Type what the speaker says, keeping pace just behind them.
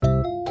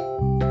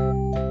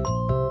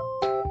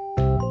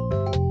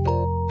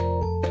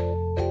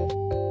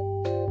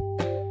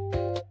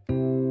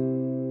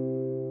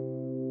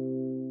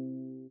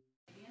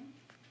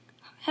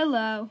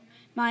Hello,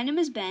 my name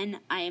is Ben.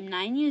 I am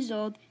 9 years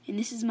old, and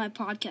this is my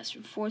podcast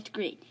from 4th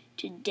grade.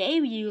 Today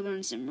we will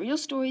learn some real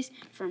stories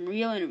from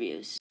real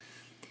interviews.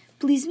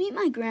 Please meet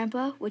my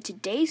grandpa with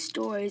today's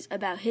stories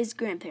about his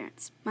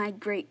grandparents, my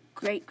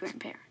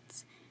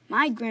great-great-grandparents.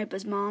 My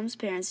grandpa's mom's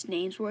parents'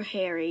 names were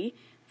Harry,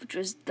 which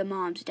was the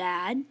mom's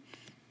dad,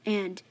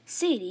 and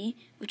Sadie,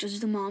 which was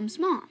the mom's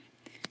mom.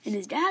 And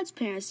his dad's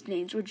parents'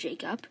 names were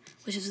Jacob,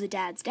 which was the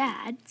dad's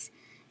dad,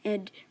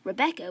 and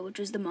Rebecca, which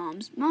was the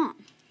mom's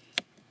mom.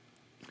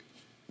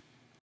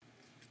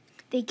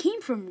 They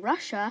came from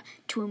Russia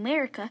to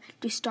America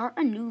to start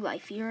a new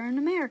life here in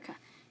America.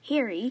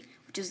 Harry,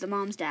 which is the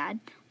mom's dad,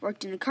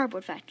 worked in a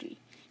cardboard factory.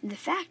 In the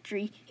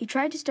factory, he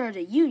tried to start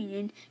a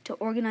union to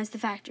organize the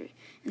factory.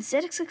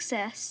 Instead of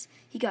success,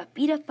 he got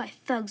beat up by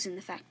thugs in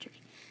the factory.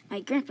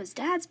 My grandpa's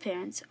dad's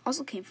parents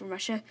also came from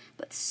Russia,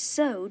 but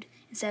sewed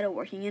instead of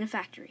working in a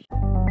factory.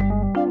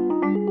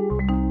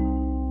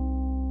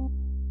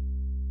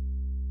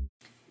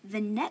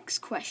 The next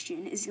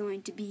question is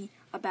going to be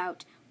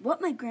about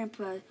what my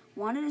grandpa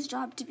wanted his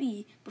job to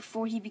be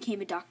before he became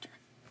a doctor.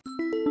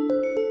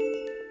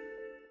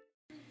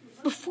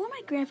 Before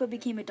my grandpa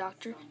became a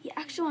doctor, he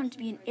actually wanted to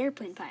be an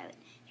airplane pilot.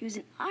 He was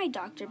an eye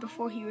doctor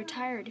before he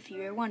retired, if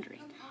you were wondering.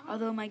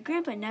 Although my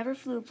grandpa never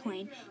flew a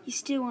plane, he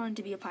still wanted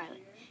to be a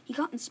pilot. He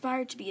got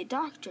inspired to be a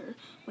doctor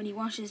when he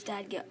watched his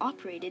dad get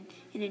operated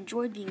and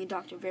enjoyed being a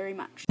doctor very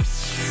much.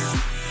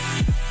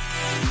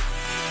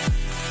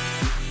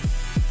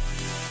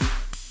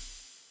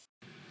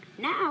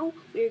 Now,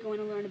 we are going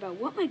to learn about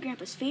what my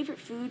grandpa's favorite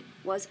food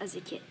was as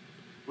a kid.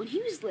 When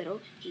he was little,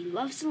 he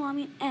loved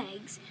salami and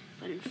eggs,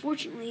 but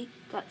unfortunately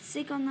got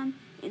sick on them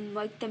and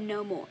liked them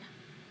no more.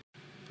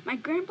 My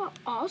grandpa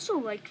also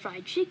liked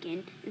fried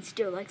chicken and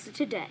still likes it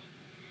today.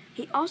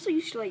 He also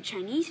used to like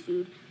Chinese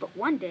food, but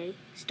one day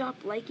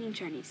stopped liking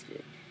Chinese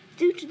food.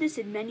 Due to this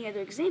and many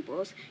other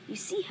examples, you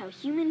see how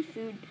human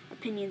food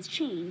opinions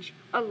change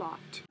a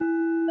lot.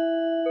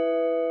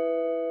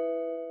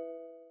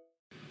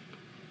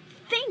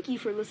 Thank you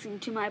for listening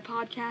to my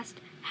podcast.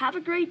 Have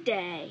a great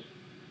day.